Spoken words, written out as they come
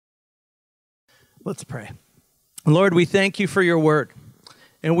Let's pray. Lord, we thank you for your word.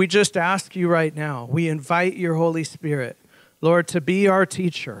 And we just ask you right now, we invite your Holy Spirit, Lord, to be our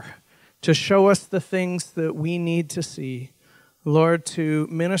teacher, to show us the things that we need to see. Lord, to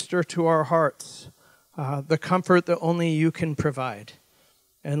minister to our hearts, the comfort that only you can provide.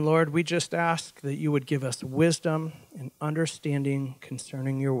 And Lord, we just ask that you would give us wisdom and understanding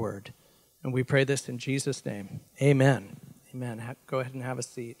concerning your word. And we pray this in Jesus' name. Amen. Amen. Go ahead and have a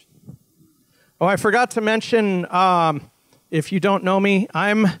seat. Oh, I forgot to mention, if you don't know me,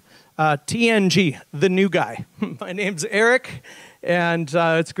 I'm TNG, the new guy. My name's Eric, and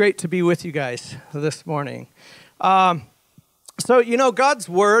it's great to be with you guys this morning. So, you know, God's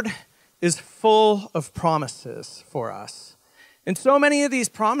word is full of promises for us. And so many of these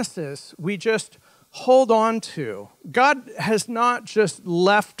promises we just hold on to. God has not just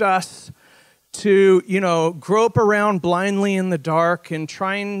left us to, grope around blindly in the dark and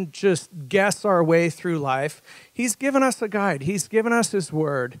try and just guess our way through life. He's given us a guide. He's given us his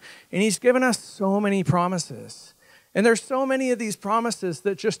word. And he's given us so many promises. And there's so many of these promises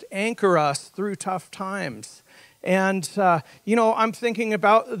that just anchor us through tough times. And, I'm thinking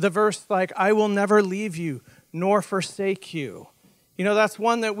about the verse like, I will never leave you nor forsake you. That's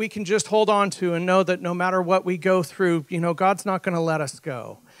one that we can just hold on to and know that no matter what we go through, God's not going to let us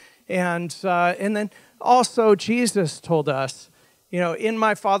go. And then also Jesus told us, in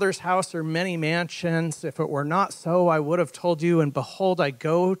my Father's house are many mansions. If it were not so, I would have told you, and behold, I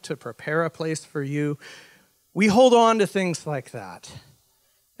go to prepare a place for you. We hold on to things like that.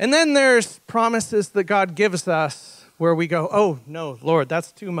 And then there's promises that God gives us where we go, oh, no, Lord,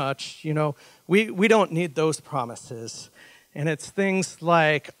 that's too much. We don't need those promises. And it's things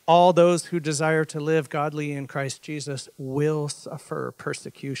like all those who desire to live godly in Christ Jesus will suffer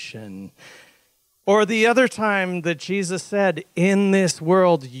persecution. Or the other time that Jesus said, in this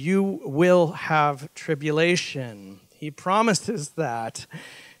world you will have tribulation. He promises that.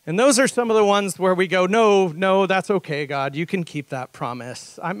 And those are some of the ones where we go, no, that's okay, God. You can keep that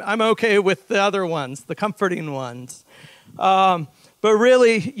promise. I'm okay with the other ones, the comforting ones. But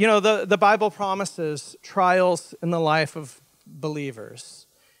really, the Bible promises trials in the life of believers.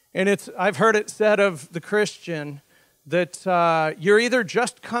 And I've heard it said of the Christian that you're either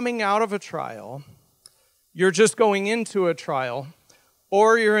just coming out of a trial, you're just going into a trial,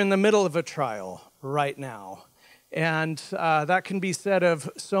 or you're in the middle of a trial right now. And that can be said of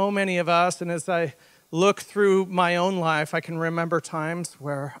so many of us. And as I look through my own life, I can remember times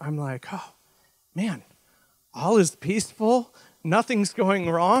where I'm like, oh, man, all is peaceful. Nothing's going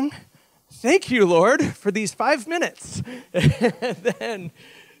wrong. Thank you, Lord, for these 5 minutes. And then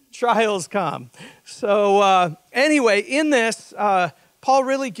trials come. So anyway, in this, Paul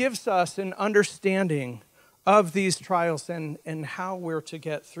really gives us an understanding of these trials and how we're to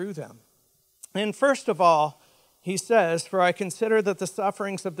get through them. And first of all, he says, for I consider that the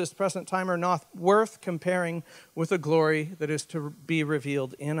sufferings of this present time are not worth comparing with the glory that is to be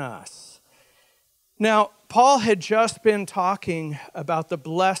revealed in us. Now, Paul had just been talking about the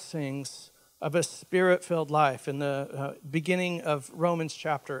blessings of a spirit-filled life in the beginning of Romans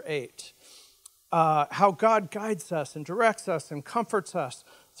chapter 8. How God guides us and directs us and comforts us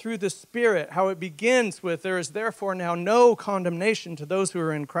through the Spirit. How it begins with, there is therefore now no condemnation to those who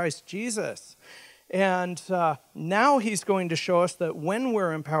are in Christ Jesus. And now he's going to show us that when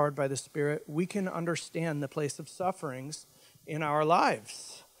we're empowered by the Spirit, we can understand the place of sufferings in our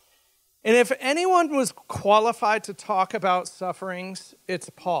lives. And if anyone was qualified to talk about sufferings, it's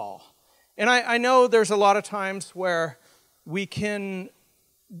Paul. And I know there's a lot of times where we can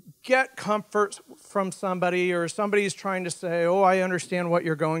get comfort from somebody or somebody's trying to say, oh, I understand what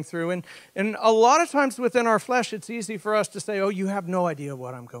you're going through. And a lot of times within our flesh, it's easy for us to say, oh, you have no idea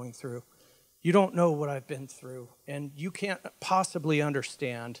what I'm going through. You don't know what I've been through, and you can't possibly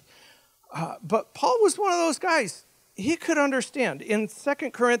understand. But Paul was one of those guys. He could understand. In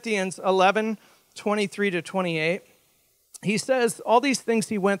 2 Corinthians 11, 23 to 28, he says all these things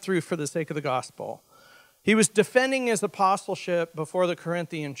he went through for the sake of the gospel. He was defending his apostleship before the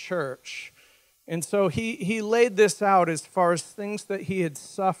Corinthian church. And so he laid this out as far as things that he had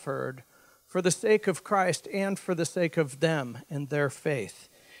suffered for the sake of Christ and for the sake of them and their faith.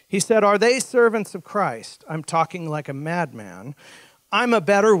 He said, are they servants of Christ? I'm talking like a madman. I'm a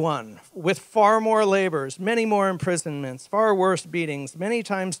better one, with far more labors, many more imprisonments, far worse beatings, many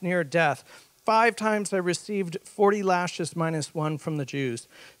times near death. 5 times I received 40 lashes minus 1 from the Jews.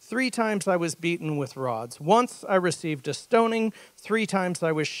 3 times I was beaten with rods. Once I received a stoning. 3 times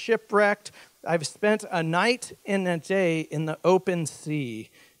I was shipwrecked. I've spent a night and a day in the open sea.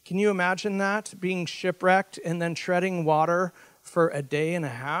 Can you imagine that? Being shipwrecked and then treading water for a day and a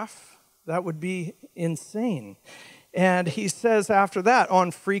half? That would be insane. And he says after that,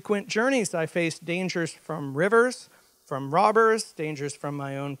 on frequent journeys, I faced dangers from rivers, from robbers, dangers from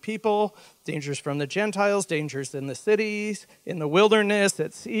my own people, dangers from the Gentiles, dangers in the cities, in the wilderness,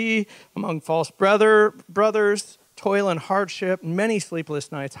 at sea, among false brothers, toil and hardship, many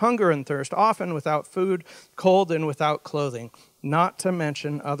sleepless nights, hunger and thirst, often without food, cold and without clothing, not to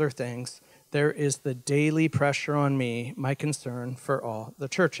mention other things. There is the daily pressure on me, my concern for all the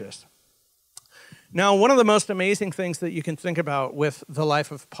churches. Now, one of the most amazing things that you can think about with the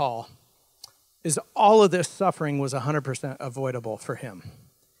life of Paul is all of this suffering was 100% avoidable for him.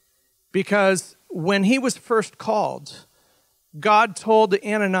 Because when he was first called, God told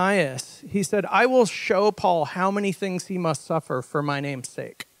Ananias, he said, I will show Paul how many things he must suffer for my name's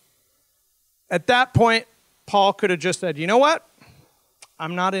sake. At that point, Paul could have just said, you know what?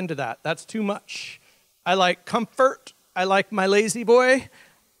 I'm not into that. That's too much. I like comfort. I like my lazy boy.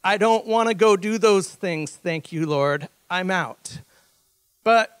 I don't want to go do those things. Thank you, Lord. I'm out.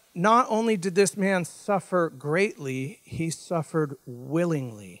 But not only did this man suffer greatly, he suffered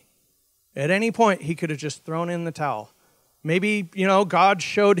willingly. At any point, he could have just thrown in the towel. Maybe, God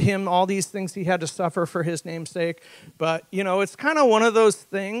showed him all these things he had to suffer for his name's sake. But, it's kind of one of those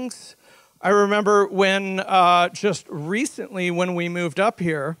things. I remember when just recently when we moved up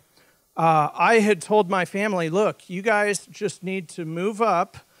here, I had told my family, look, you guys just need to move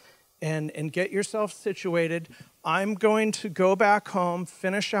up and get yourself situated. I'm going to go back home,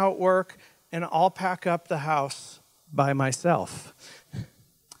 finish out work, and I'll pack up the house by myself.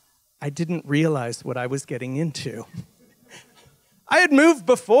 I didn't realize what I was getting into. I had moved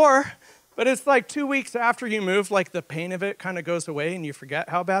before, but it's like 2 weeks after you move, like the pain of it kind of goes away and you forget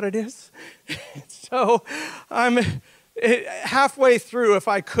how bad it is. So I'm halfway through, if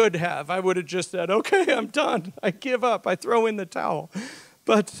I could have, I would have just said, okay, I'm done. I give up. I throw in the towel.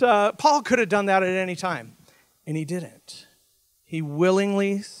 But Paul could have done that at any time, and he didn't. He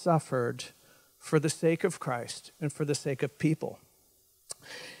willingly suffered for the sake of Christ and for the sake of people.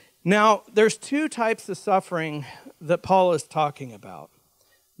 Now, there's two types of suffering that Paul is talking about.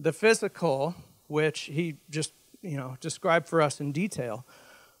 The physical, which he just, described for us in detail,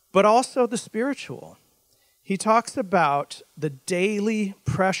 but also the spiritual. He talks about the daily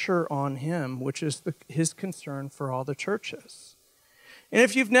pressure on him, which is his concern for all the churches. And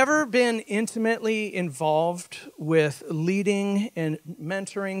if you've never been intimately involved with leading and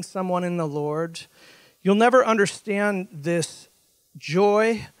mentoring someone in the Lord, you'll never understand this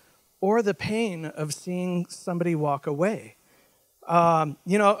joy or the pain of seeing somebody walk away.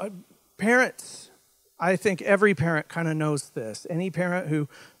 Parents, I think every parent kind of knows this. Any parent who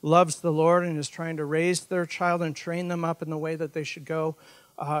loves the Lord and is trying to raise their child and train them up in the way that they should go,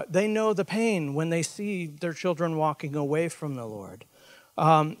 they know the pain when they see their children walking away from the Lord.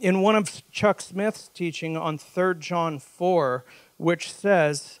 In one of Chuck Smith's teaching on 3 John 4, which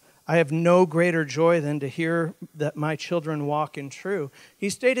says, I have no greater joy than to hear that my children walk in true. He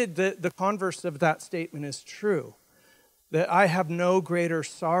stated that the converse of that statement is true, that I have no greater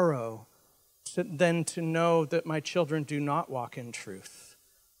sorrow than to know that my children do not walk in truth,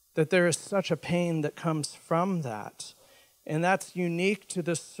 that there is such a pain that comes from that. And that's unique to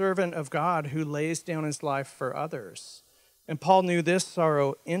the servant of God who lays down his life for others. And Paul knew this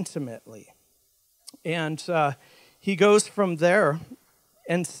sorrow intimately. And he goes from there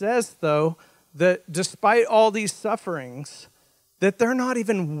and says, though, that despite all these sufferings, that they're not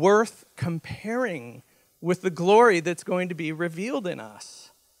even worth comparing with the glory that's going to be revealed in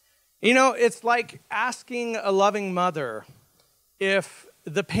us. It's like asking a loving mother if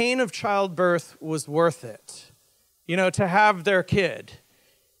the pain of childbirth was worth it, to have their kid.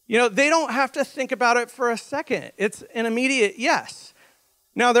 They don't have to think about it for a second. It's an immediate yes.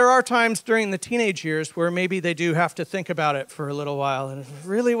 Now, there are times during the teenage years where maybe they do have to think about it for a little while, and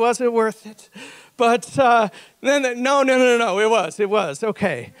really, was it worth it? But then, no, it was,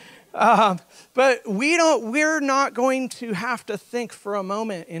 okay. But we're not going to have to think for a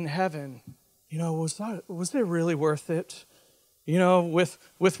moment in heaven, was it really worth it?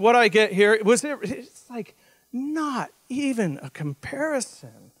 With what I get here, it's like not even a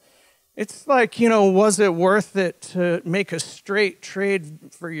comparison. It's like, was it worth it to make a straight trade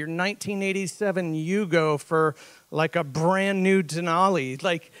for your 1987 Yugo for like a brand new Denali?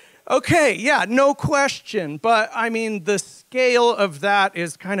 Like, okay, yeah, no question. But I mean, the scale of that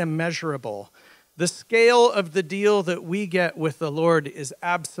is kind of measurable. The scale of the deal that we get with the Lord is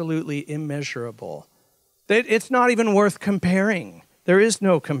absolutely immeasurable. It's not even worth comparing. There is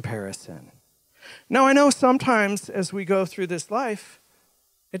no comparison. Now, I know sometimes as we go through this life,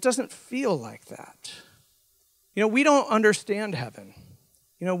 it doesn't feel like that. We don't understand heaven.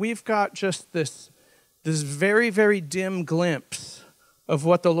 we've got just this very, very dim glimpse of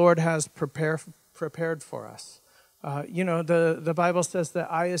what the Lord has prepared for us. The Bible says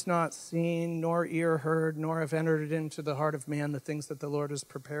that eye is not seen, nor ear heard, nor have entered into the heart of man the things that the Lord has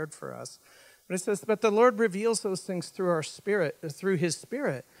prepared for us. But it says, but the Lord reveals those things through his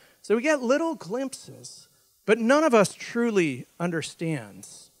Spirit. So we get little glimpses, but none of us truly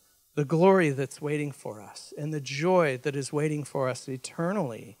understands the glory that's waiting for us and the joy that is waiting for us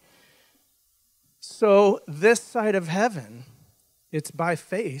eternally. So this side of heaven, it's by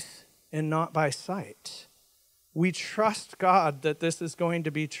faith and not by sight. We trust God that this is going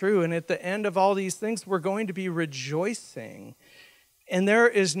to be true. And at the end of all these things, we're going to be rejoicing. And there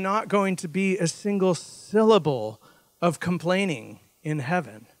is not going to be a single syllable of complaining in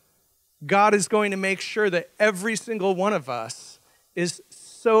heaven. God is going to make sure that every single one of us is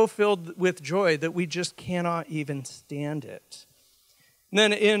so filled with joy that we just cannot even stand it. And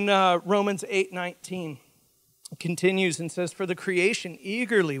then in Romans 8:19, it continues and says, for the creation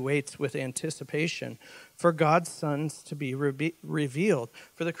eagerly waits with anticipation for God's sons to be revealed.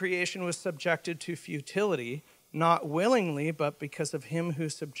 For the creation was subjected to futility, not willingly, but because of him who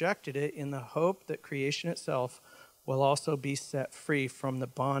subjected it, in the hope that creation itself will also be set free from the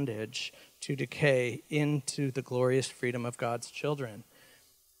bondage to decay into the glorious freedom of God's children.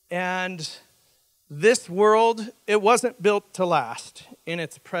 And this world, it wasn't built to last in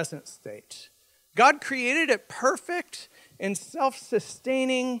its present state. God created it perfect and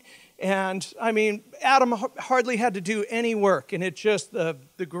self-sustaining. And Adam hardly had to do any work. And it just, the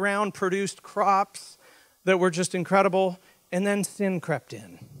ground produced crops that were just incredible. And then sin crept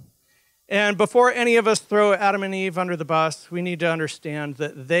in. And before any of us throw Adam and Eve under the bus, we need to understand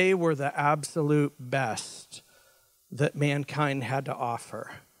that they were the absolute best that mankind had to offer.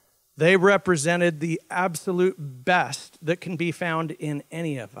 They represented the absolute best that can be found in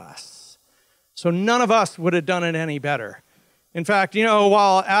any of us. So none of us would have done it any better. In fact,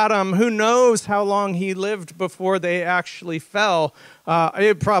 while Adam, who knows how long he lived before they actually fell,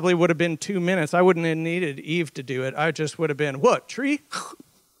 it probably would have been 2 minutes. I wouldn't have needed Eve to do it. I just would have been, what, tree?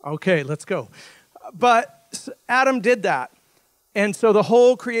 Okay, let's go. But Adam did that. And so the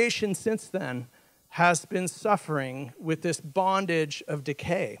whole creation since then has been suffering with this bondage of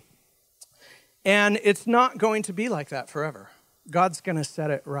decay. And it's not going to be like that forever. God's going to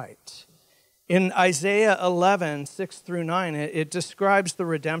set it right. In Isaiah 11, 6-9, it describes the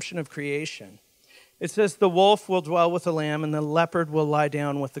redemption of creation. It says, the wolf will dwell with the lamb, and the leopard will lie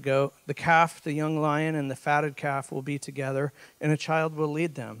down with the goat. The calf, the young lion, and the fatted calf will be together, and a child will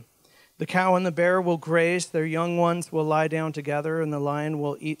lead them. The cow and the bear will graze, their young ones will lie down together, and the lion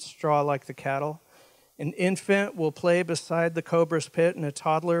will eat straw like the cattle. An infant will play beside the cobra's pit, and a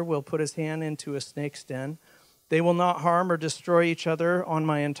toddler will put his hand into a snake's den. They will not harm or destroy each other on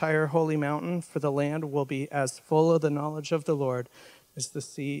my entire holy mountain, for the land will be as full of the knowledge of the Lord as the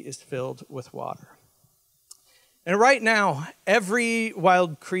sea is filled with water. And right now, every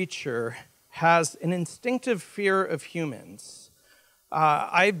wild creature has an instinctive fear of humans.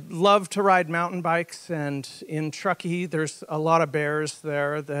 I love to ride mountain bikes, and in Truckee, there's a lot of bears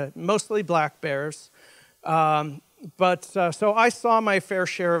there, mostly black bears. So I saw my fair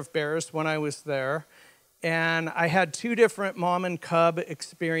share of bears when I was there. And I had 2 different mom and cub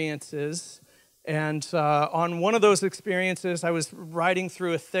experiences. And on one of those experiences, I was riding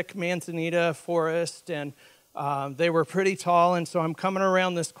through a thick manzanita forest, and they were pretty tall. And so I'm coming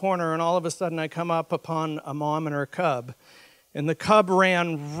around this corner, and all of a sudden I come up upon a mom and her cub. And the cub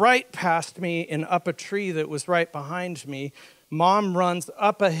ran right past me and up a tree that was right behind me. Mom runs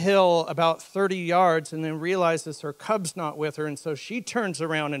up a hill about 30 yards and then realizes her cub's not with her. And so she turns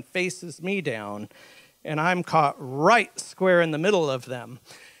around and faces me down. And I'm caught right square in the middle of them.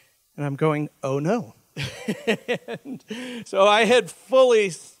 And I'm going, oh no. And so I had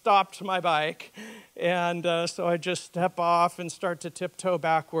fully stopped my bike. And so I just step off and start to tiptoe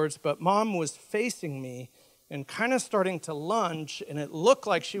backwards. But Mom was facing me and kind of starting to lunge. And it looked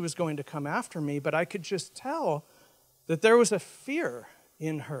like she was going to come after me. But I could just tell that there was a fear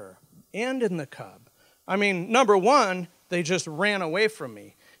in her and in the cub. Number one, they just ran away from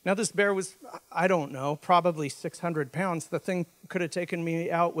me. Now, this bear was, I don't know, probably 600 pounds. The thing could have taken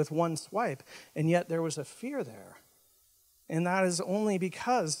me out with one swipe, and yet there was a fear there. And that is only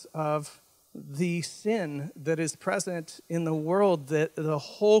because of the sin that is present in the world, that the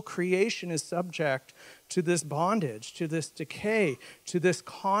whole creation is subject to this bondage, to this decay, to this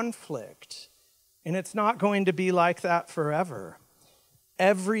conflict. And it's not going to be like that forever.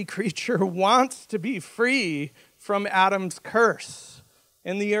 Every creature wants to be free from Adam's curse.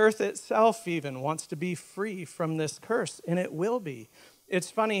 And the earth itself even wants to be free from this curse, and it will be. it's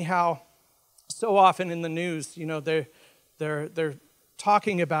funny how so often in the news, they're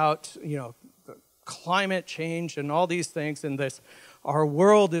talking about, climate change and all these things, and our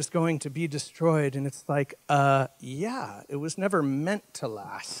world is going to be destroyed. And it's like, yeah, it was never meant to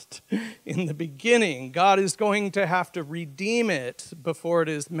last. In the beginning, God is going to have to redeem it before it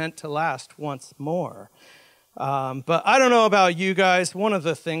is meant to last once more. But I don't know about you guys. One of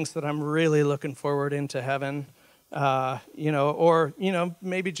the things that I'm really looking forward into heaven,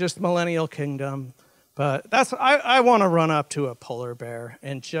 maybe just millennial kingdom. But I want to run up to a polar bear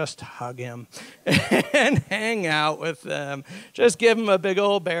and just hug him and hang out with them. Just give him a big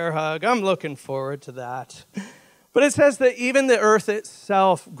old bear hug. I'm looking forward to that. But it says that even the earth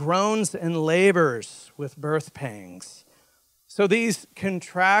itself groans and labors with birth pangs. So these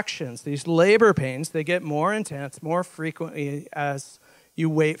contractions, these labor pains, they get more intense, more frequently as you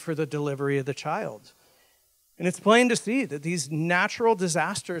wait for the delivery of the child. And it's plain to see that these natural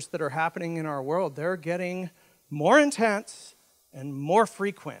disasters that are happening in our world, they're getting more intense and more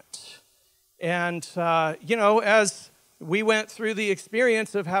frequent. And, as we went through the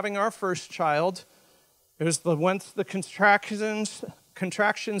experience of having our first child, it was once the contractions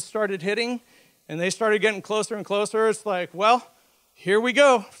started hitting and they started getting closer and closer, it's like, well, here we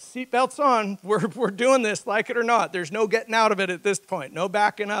go. Seatbelts on. We're doing this, like it or not. There's no getting out of it at this point. No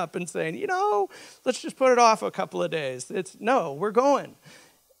backing up and saying, let's just put it off a couple of days. No, we're going.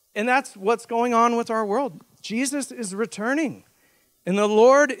 And that's what's going on with our world. Jesus is returning. And the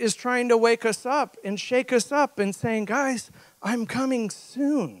Lord is trying to wake us up and shake us up and saying, guys, I'm coming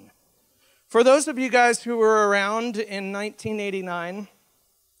soon. For those of you guys who were around in 1989,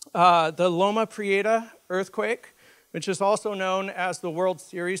 the Loma Prieta earthquake, which is also known as the World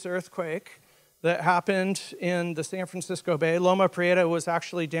Series earthquake that happened in the San Francisco Bay. Loma Prieta was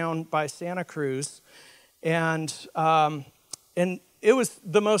actually down by Santa Cruz. And it was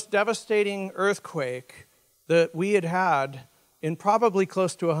the most devastating earthquake that we had in probably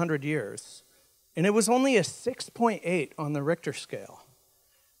close to 100 years. And it was only a 6.8 on the Richter scale.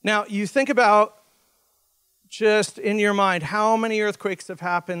 Now, you think about just in your mind, how many earthquakes have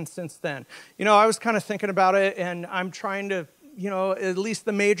happened since then? I was kind of thinking about it, and I'm trying to, at least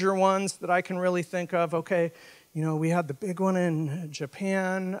the major ones that I can really think of. Okay, we had the big one in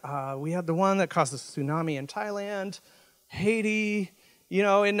Japan. We had the one that caused a tsunami in Thailand, Haiti,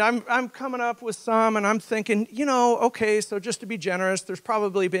 and I'm coming up with some, and I'm thinking, okay, so just to be generous, there's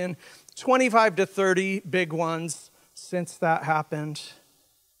probably been 25 to 30 big ones since that happened.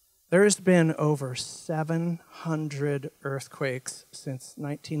 There's been over 700 earthquakes since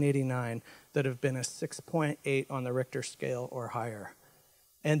 1989 that have been a 6.8 on the Richter scale or higher.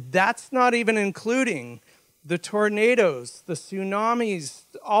 And that's not even including the tornadoes, the tsunamis,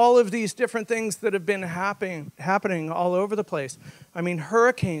 all of these different things that have been happening all over the place. I mean,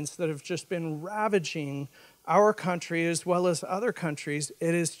 hurricanes that have just been ravaging our country as well as other countries.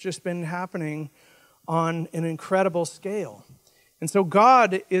 It has just been happening on an incredible scale. And so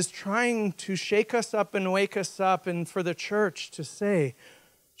God is trying to shake us up and wake us up, and for the church to say,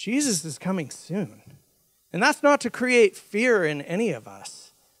 Jesus is coming soon. And that's not to create fear in any of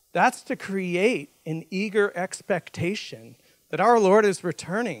us. That's to create an eager expectation that our Lord is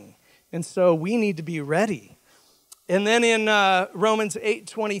returning. And so we need to be ready. And then in Romans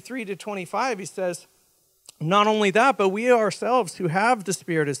 8:23 to 25, he says, not only that, but we ourselves who have the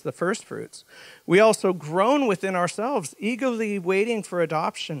Spirit as the first fruits, we also groan within ourselves, eagerly waiting for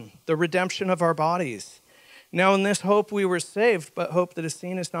adoption, the redemption of our bodies. Now in this hope we were saved, but hope that is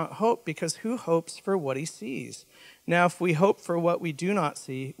seen is not hope, because who hopes for what he sees? Now if we hope for what we do not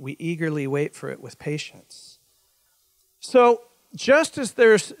see, we eagerly wait for it with patience. So just as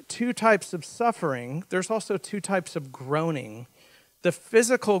there's two types of suffering, there's also two types of groaning, the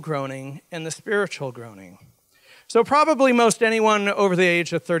physical groaning and the spiritual groaning. So probably most anyone over the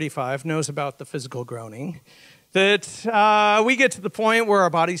age of 35 knows about the physical groaning, that we get to the point where our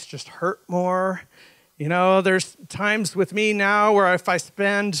bodies just hurt more. There's times with me now where if I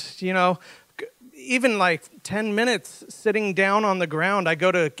spend, even like 10 minutes sitting down on the ground, I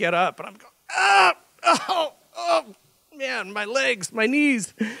go to get up and I'm going, oh, man, my legs, my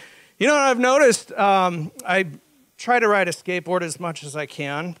knees. What I've noticed, I try to ride a skateboard as much as I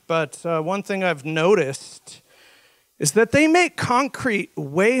can, but one thing I've noticed is that they make concrete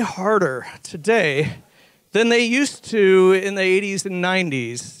way harder today than they used to in the 80s and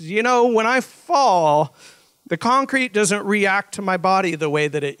 90s. When I fall, the concrete doesn't react to my body the way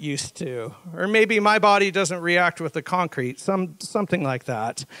that it used to. Or maybe my body doesn't react with the concrete, something like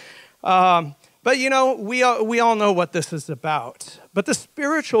that. But we all know what this is about. But the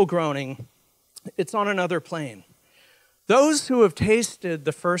spiritual groaning, it's on another plane. Those who have tasted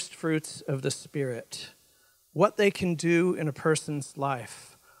the first fruits of the Spirit, what they can do in a person's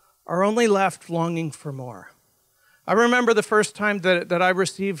life, are only left longing for more. I remember the first time that I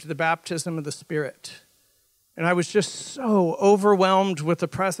received the baptism of the Spirit, and I was just so overwhelmed with the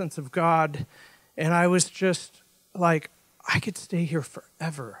presence of God, and I was just like, I could stay here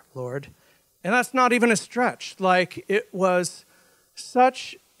forever, Lord. And that's not even a stretch. Like, it was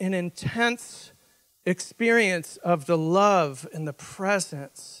such an intense experience of the love and the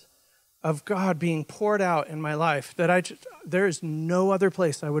presence of God being poured out in my life that there is no other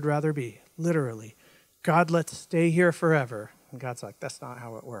place I would rather be, literally. God, let's stay here forever. And God's like, that's not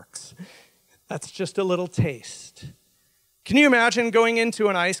how it works. That's just a little taste. Can you imagine going into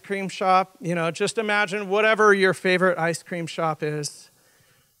an ice cream shop? You know, just imagine whatever your favorite ice cream shop is.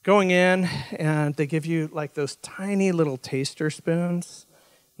 Going in, and they give you like those tiny little taster spoons.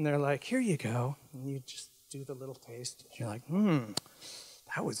 And they're like, here you go. And you just do the little taste. And you're like,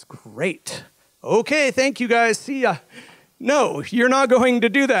 that was great. Okay, thank you guys. See ya. No, you're not going to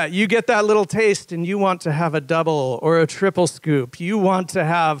do that. You get that little taste, and you want to have a double or a triple scoop. You want to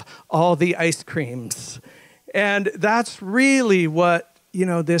have all the ice creams. And that's really what,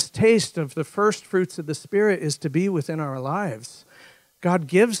 this taste of the first fruits of the Spirit is to be within our lives. God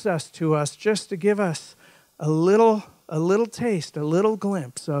gives us to us just to give us a little taste, a little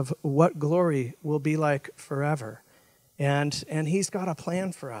glimpse of what glory will be like forever. And he's got a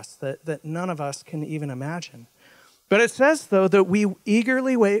plan for us that none of us can even imagine. But it says, though, that we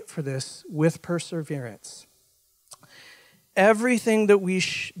eagerly wait for this with perseverance. Everything that we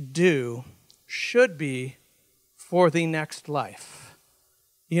do should be for the next life.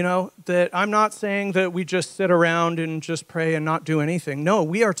 That I'm not saying that we just sit around and just pray and not do anything. No,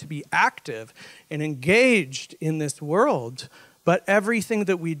 we are to be active and engaged in this world, but everything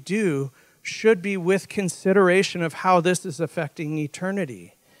that we do should be with consideration of how this is affecting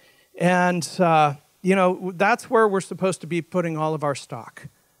eternity. And, that's where we're supposed to be putting all of our stock.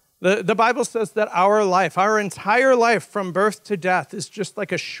 The Bible says that our life, our entire life from birth to death is just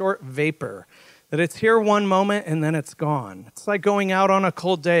like a short vapor. That it's here one moment and then it's gone. It's like going out on a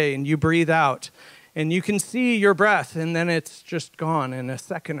cold day and you breathe out and you can see your breath and then it's just gone in a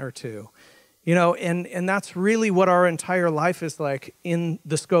second or two. And that's really what our entire life is like in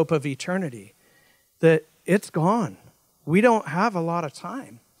the scope of eternity. That it's gone. We don't have a lot of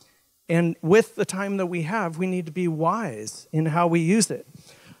time. And with the time that we have, we need to be wise in how we use it.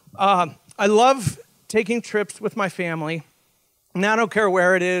 I love taking trips with my family. And I don't care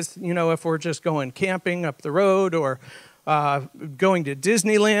where it is, if we're just going camping up the road or going to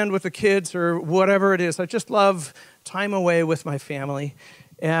Disneyland with the kids or whatever it is. I just love time away with my family.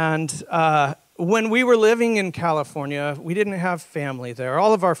 And when we were living in California, we didn't have family there.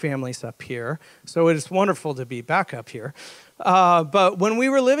 All of our family's up here, so it is wonderful to be back up here. But when we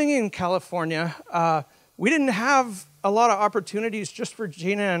were living in California, we didn't have a lot of opportunities just for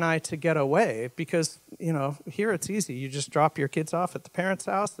Gina and I to get away because, here it's easy. You just drop your kids off at the parents'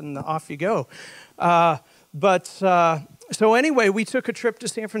 house and off you go. So anyway, we took a trip to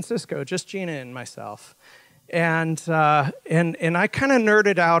San Francisco, just Gina and myself. And I kind of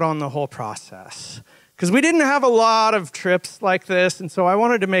nerded out on the whole process because we didn't have a lot of trips like this. And so I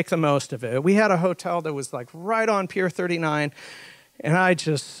wanted to make the most of it. We had a hotel that was like right on Pier 39. And I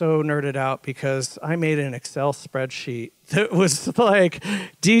just so nerded out because I made an Excel spreadsheet that was like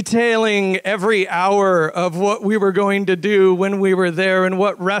detailing every hour of what we were going to do when we were there and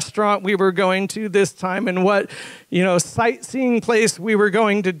what restaurant we were going to this time and what, sightseeing place we were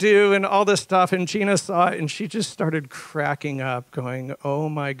going to do and all this stuff. And Gina saw it and she just started cracking up going, oh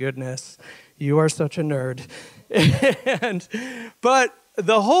my goodness, you are such a nerd. But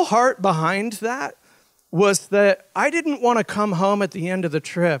the whole heart behind that was that I didn't want to come home at the end of the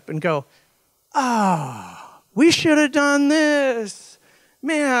trip and go, we should have done this.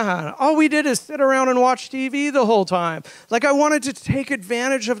 Man, all we did is sit around and watch TV the whole time. Like I wanted to take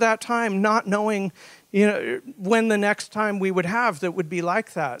advantage of that time, not knowing, when the next time we would have that would be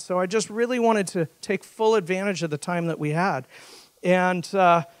like that. So I just really wanted to take full advantage of the time that we had. And,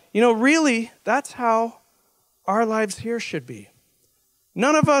 really, that's how our lives here should be.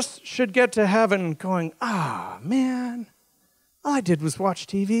 None of us should get to heaven going, man, all I did was watch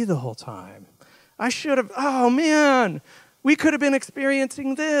TV the whole time. I should have, we could have been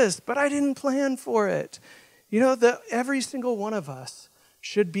experiencing this, but I didn't plan for it. Every single one of us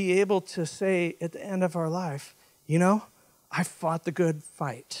should be able to say at the end of our life, I fought the good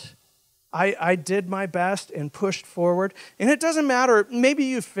fight. I did my best and pushed forward. And it doesn't matter, maybe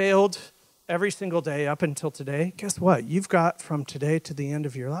you failed every single day up until today. Guess what? You've got from today to the end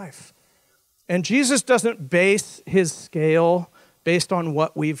of your life. And Jesus doesn't base his scale based on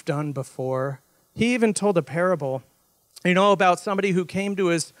what we've done before. He even told a parable, about somebody who came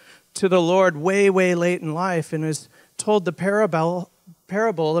to the Lord way, way late in life and is told the parable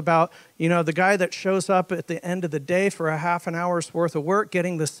about, the guy that shows up at the end of the day for a half an hour's worth of work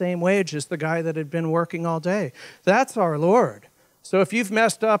getting the same wage as the guy that had been working all day. That's our Lord. So if you've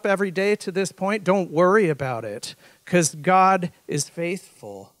messed up every day to this point, don't worry about it, because God is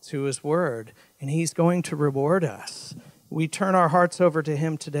faithful to his word, and he's going to reward us. We turn our hearts over to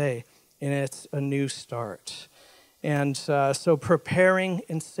him today, and it's a new start. And so preparing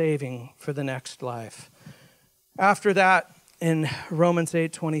and saving for the next life. After that, in Romans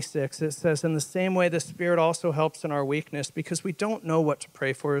 8:26, it says, in the same way, the Spirit also helps in our weakness, because we don't know what to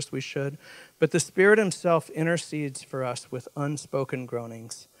pray for as we should, but the Spirit himself intercedes for us with unspoken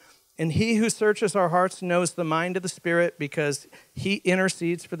groanings. And he who searches our hearts knows the mind of the Spirit, because he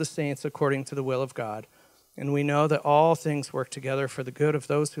intercedes for the saints according to the will of God. And we know that all things work together for the good of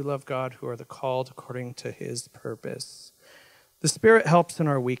those who love God, who are the called according to his purpose. The Spirit helps in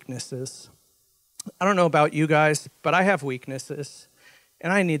our weaknesses. I don't know about you guys, but I have weaknesses,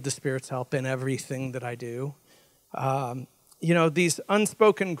 and I need the Spirit's help in everything that I do. These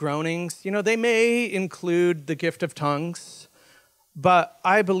unspoken groanings, they may include the gift of tongues, but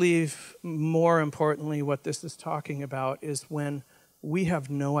I believe more importantly what this is talking about is when we have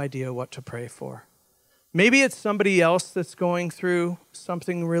no idea what to pray for. Maybe it's somebody else that's going through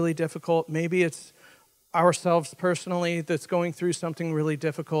something really difficult. Maybe it's ourselves personally that's going through something really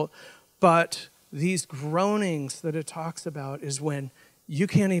difficult, but these groanings that it talks about is when you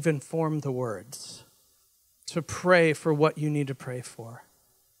can't even form the words to pray for what you need to pray for.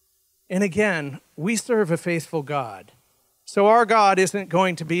 And again, we serve a faithful God. So our God isn't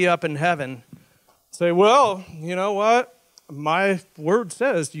going to be up in heaven, say, well, you know what? My word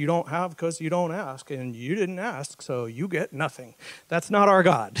says you don't have because you don't ask, and you didn't ask, so you get nothing. That's not our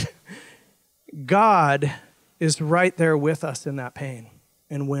God. God is right there with us in that pain.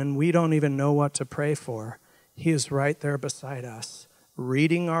 And when we don't even know what to pray for, he is right there beside us,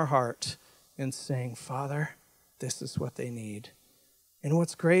 reading our heart and saying, Father, this is what they need. And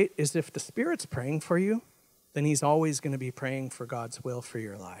what's great is if the Spirit's praying for you, then he's always going to be praying for God's will for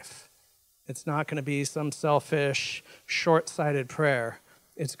your life. It's not going to be some selfish, short-sighted prayer.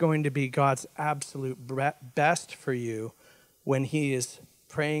 It's going to be God's absolute best for you when he is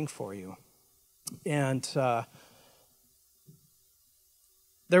praying for you. And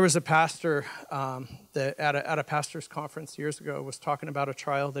there was a pastor that at a pastor's conference years ago was talking about a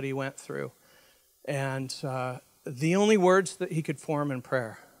trial that he went through. And the only words that he could form in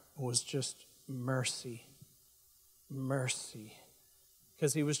prayer was just mercy, mercy.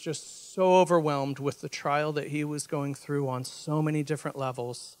 Because he was just so overwhelmed with the trial that he was going through on so many different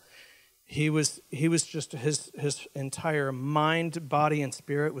levels. He was just, his entire mind, body, and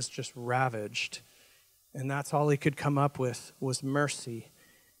spirit was just ravaged. And that's all he could come up with was mercy.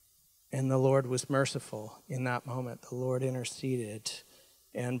 And the Lord was merciful in that moment. The Lord interceded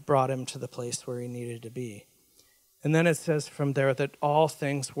and brought him to the place where he needed to be. And then it says from there that all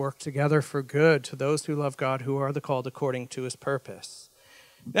things work together for good to those who love God, who are the called according to his purpose.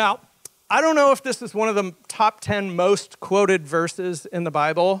 Now, I don't know if this is one of the top 10 most quoted verses in the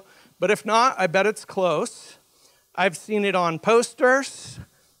Bible, but if not, I bet it's close. I've seen it on posters.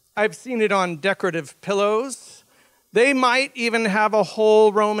 I've seen it on decorative pillows. They might even have a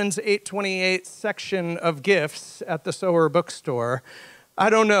whole Romans 8:28 section of gifts at the Sower bookstore.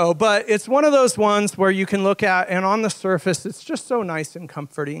 I don't know, but it's one of those ones where you can look at, and on the surface, it's just so nice and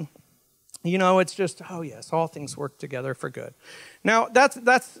comforting. It's just, oh yes, all things work together for good. Now,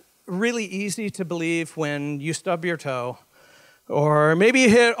 that's really easy to believe when you stub your toe, or maybe you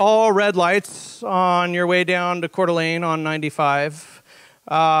hit all red lights on your way down to Coeur d'Alene on 95,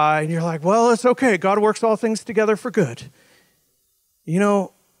 and you're like, well, it's okay. God works all things together for good.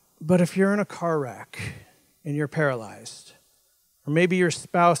 But if you're in a car wreck and you're paralyzed, or maybe your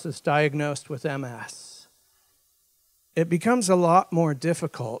spouse is diagnosed with MS, it becomes a lot more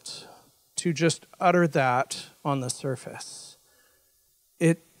difficult to just utter that on the surface.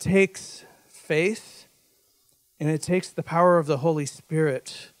 It takes faith, and it takes the power of the Holy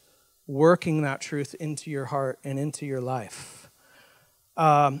Spirit working that truth into your heart and into your life.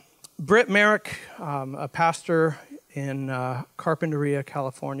 Britt Merrick, a pastor in Carpinteria,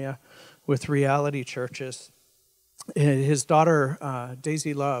 California, with Reality Churches, his daughter,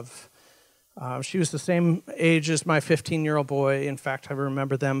 Daisy Love, she was the same age as my 15-year-old boy. In fact, I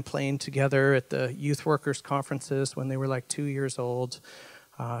remember them playing together at the youth workers conferences when they were like 2 years old,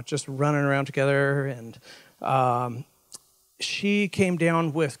 just running around together. And she came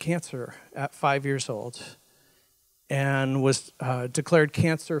down with cancer at 5 years old and was declared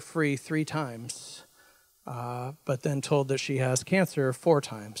cancer-free 3 times, but then told that she has cancer 4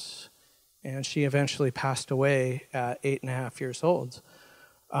 times. And she eventually passed away at 8.5 years old.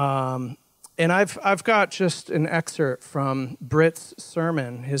 And I've got just an excerpt from Britt's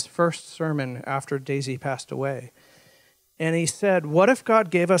sermon, his first sermon after Daisy passed away. And he said, "What if God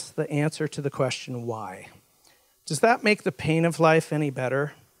gave us the answer to the question, why? Does that make the pain of life any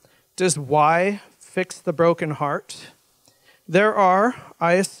better? Does why fix the broken heart? There are,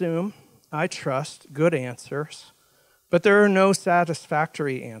 I assume, I trust, good answers, but there are no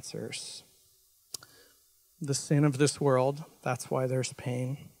satisfactory answers. The sin of this world, that's why there's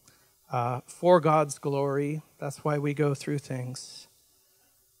pain. For God's glory, that's why we go through things.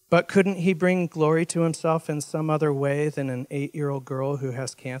 But couldn't he bring glory to himself in some other way than an 8-year-old girl who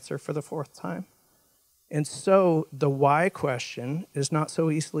has cancer for the 4th time? And so the why question is not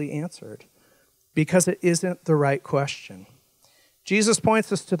so easily answered because it isn't the right question. Jesus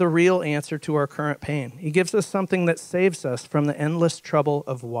points us to the real answer to our current pain. He gives us something that saves us from the endless trouble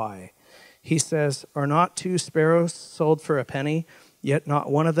of why. He says, "Are not 2 sparrows sold for a penny? Yet not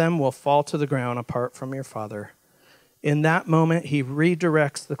one of them will fall to the ground apart from your Father." In that moment, he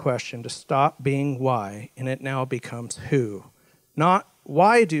redirects the question to stop being why, and it now becomes who. Not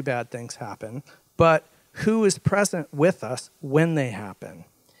why do bad things happen, but who is present with us when they happen.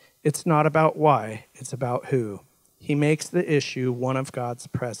 It's not about why, it's about who. He makes the issue one of God's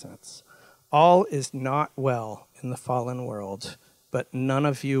presence. All is not well in the fallen world, but none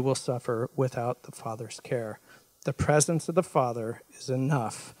of you will suffer without the Father's care. The presence of the Father is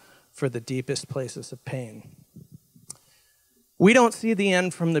enough for the deepest places of pain. We don't see the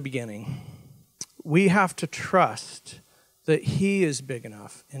end from the beginning. We have to trust that he is big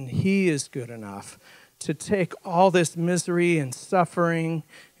enough and he is good enough to take all this misery and suffering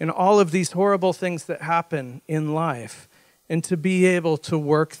and all of these horrible things that happen in life and to be able to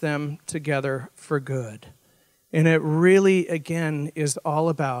work them together for good. And it really, again, is all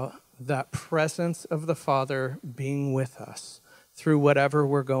about that presence of the Father being with us through whatever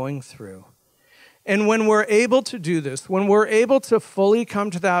we're going through. And when we're able to do this, when we're able to fully come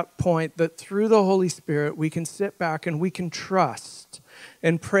to that point that through the Holy Spirit we can sit back and we can trust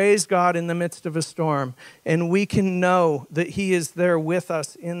and praise God in the midst of a storm, and we can know that he is there with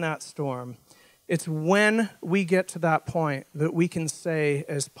us in that storm, it's when we get to that point that we can say,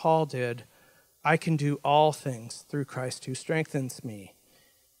 as Paul did, "I can do all things through Christ who strengthens me."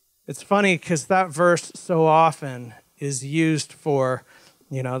 It's funny because that verse so often is used for,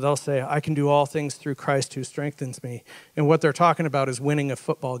 they'll say, "I can do all things through Christ who strengthens me." And what they're talking about is winning a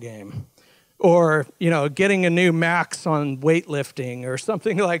football game or, getting a new max on weightlifting or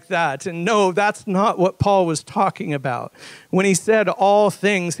something like that. And no, that's not what Paul was talking about. When he said all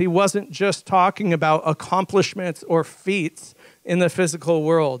things, he wasn't just talking about accomplishments or feats in the physical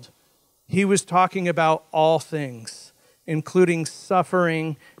world. He was talking about all things, including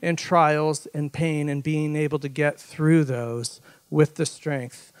suffering and trials and pain and being able to get through those with the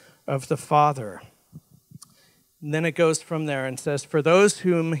strength of the Father. And then it goes from there and says, "For those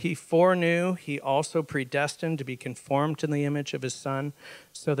whom he foreknew, he also predestined to be conformed to the image of his Son,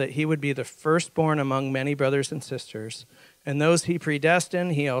 so that he would be the firstborn among many brothers and sisters. And those he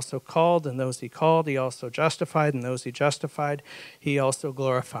predestined, he also called, and those he called, he also justified, and those he justified, he also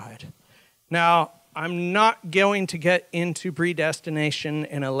glorified." Now, I'm not going to get into predestination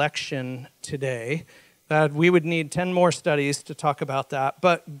and election today. We would need 10 more studies to talk about that.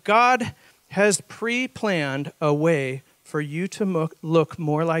 But God has pre-planned a way for you to look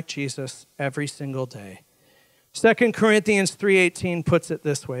more like Jesus every single day. 2 Corinthians 3:18 puts it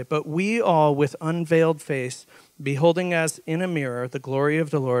this way, "But we all with unveiled face, beholding as in a mirror the glory of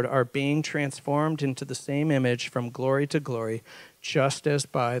the Lord, are being transformed into the same image from glory to glory, just as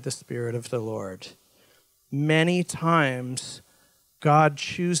by the Spirit of the Lord." Many times, God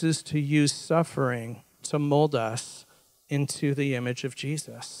chooses to use suffering to mold us into the image of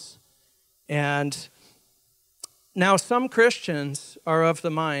Jesus. And now some Christians are of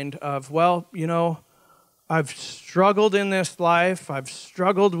the mind of, I've struggled in this life, I've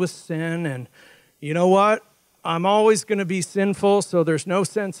struggled with sin, and you know what? I'm always going to be sinful, so there's no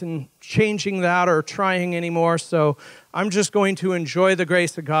sense in changing that or trying anymore, so I'm just going to enjoy the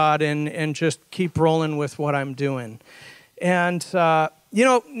grace of God and just keep rolling with what I'm doing. And,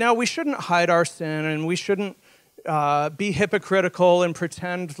 now we shouldn't hide our sin, and we shouldn't be hypocritical and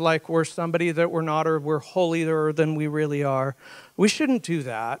pretend like we're somebody that we're not or we're holier than we really are. We shouldn't do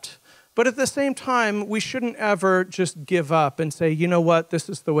that. But at the same time, we shouldn't ever just give up and say, you know what, this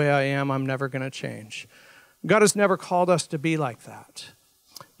is the way I am, I'm never going to change. God has never called us to be like that.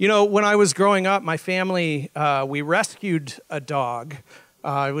 You know, when I was growing up, my family, we rescued a dog.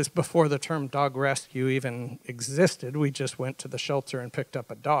 It was before the term dog rescue even existed. We just went to the shelter and picked up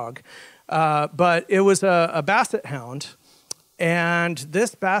a dog. But it was a basset hound. And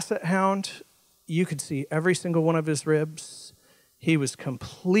this basset hound, you could see every single one of his ribs. He was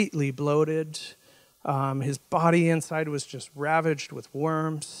completely bloated. His body inside was just ravaged with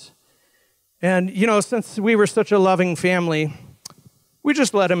worms. And, you know, since we were such a loving family, we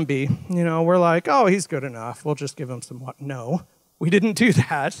just let him be. You know, we're like, oh, he's good enough. We'll just give him some water. No, we didn't do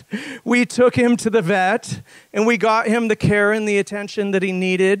that. We took him to the vet, and we got him the care and the attention that he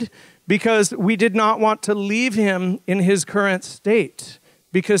needed because we did not want to leave him in his current state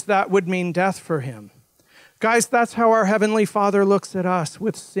because that would mean death for him. Guys, that's how our Heavenly Father looks at us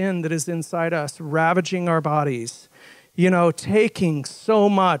with sin that is inside us, ravaging our bodies. You know, taking so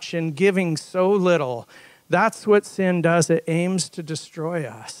much and giving so little. That's what sin does. It aims to destroy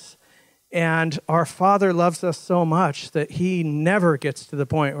us. And our Father loves us so much that he never gets to the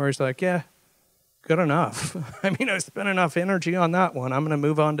point where he's like, yeah, good enough. I mean, I spent enough energy on that one. I'm going to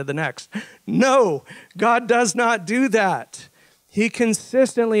move on to the next. No, God does not do that. He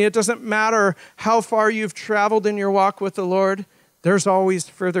consistently, it doesn't matter how far you've traveled in your walk with the Lord, there's always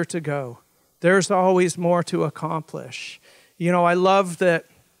further to go. There's always more to accomplish. You know, I love that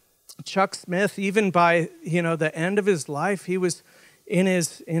Chuck Smith, even by, you know, the end of his life, he was in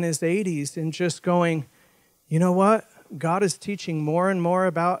his 80s and just going, you know what? God is teaching more and more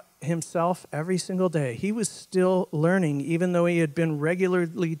about himself every single day. He was still learning, even though he had been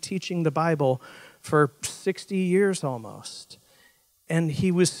regularly teaching the Bible for 60 years almost. And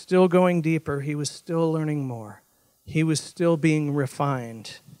he was still going deeper. He was still learning more. He was still being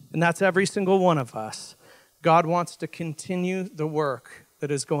refined. And that's every single one of us. God wants to continue the work that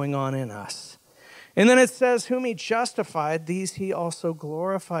is going on in us. And then it says, whom he justified, these he also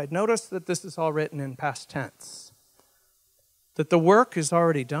glorified. Notice that this is all written in past tense. That the work is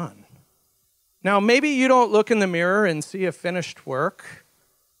already done. Now, maybe you don't look in the mirror and see a finished work,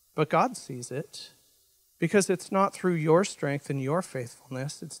 but God sees it. Because it's not through your strength and your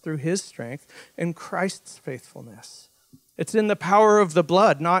faithfulness. It's through his strength and Christ's faithfulness. It's in the power of the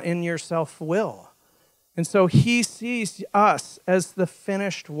blood, not in your self-will. And so he sees us as the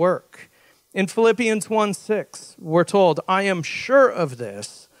finished work. In Philippians 1:6, we're told, I am sure of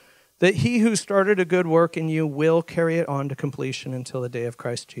this, that he who started a good work in you will carry it on to completion until the day of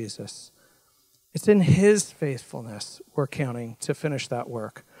Christ Jesus. It's in his faithfulness we're counting to finish that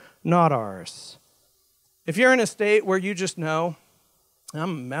work, not ours. If you're in a state where you just know,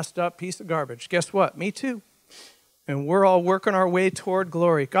 I'm a messed up piece of garbage, guess what? Me too. And we're all working our way toward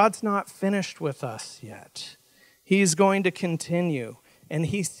glory. God's not finished with us yet. He's going to continue, and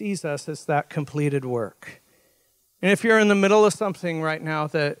he sees us as that completed work. And if you're in the middle of something right now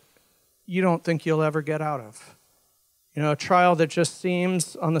that you don't think you'll ever get out of, you know, a trial that just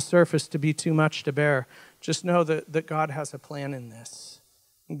seems on the surface to be too much to bear, just know that God has a plan in this.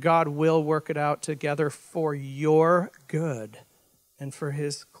 God will work it out together for your good and for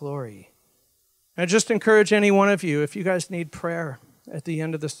his glory. I just encourage any one of you, if you guys need prayer at the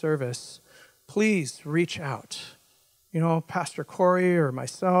end of the service, please reach out. You know, Pastor Corey or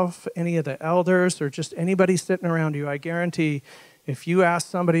myself, any of the elders, or just anybody sitting around you, I guarantee if you ask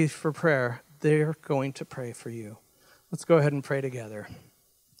somebody for prayer, they're going to pray for you. Let's go ahead and pray together.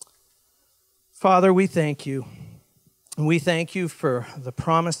 Father, we thank you. And we thank you for the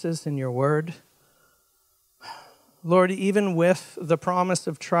promises in your word. Lord, even with the promise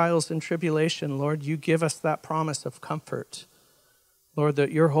of trials and tribulation, Lord, you give us that promise of comfort. Lord,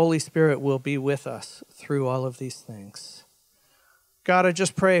 that your Holy Spirit will be with us through all of these things. God, I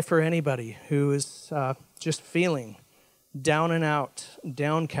just pray for anybody who is just feeling down and out,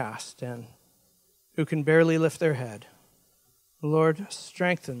 downcast, and who can barely lift their head. Lord,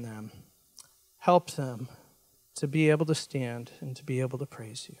 strengthen them. Help them to be able to stand and to be able to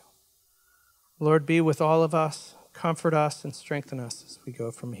praise you. Lord, be with all of us, comfort us, and strengthen us as we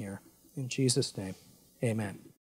go from here. In Jesus' name, amen.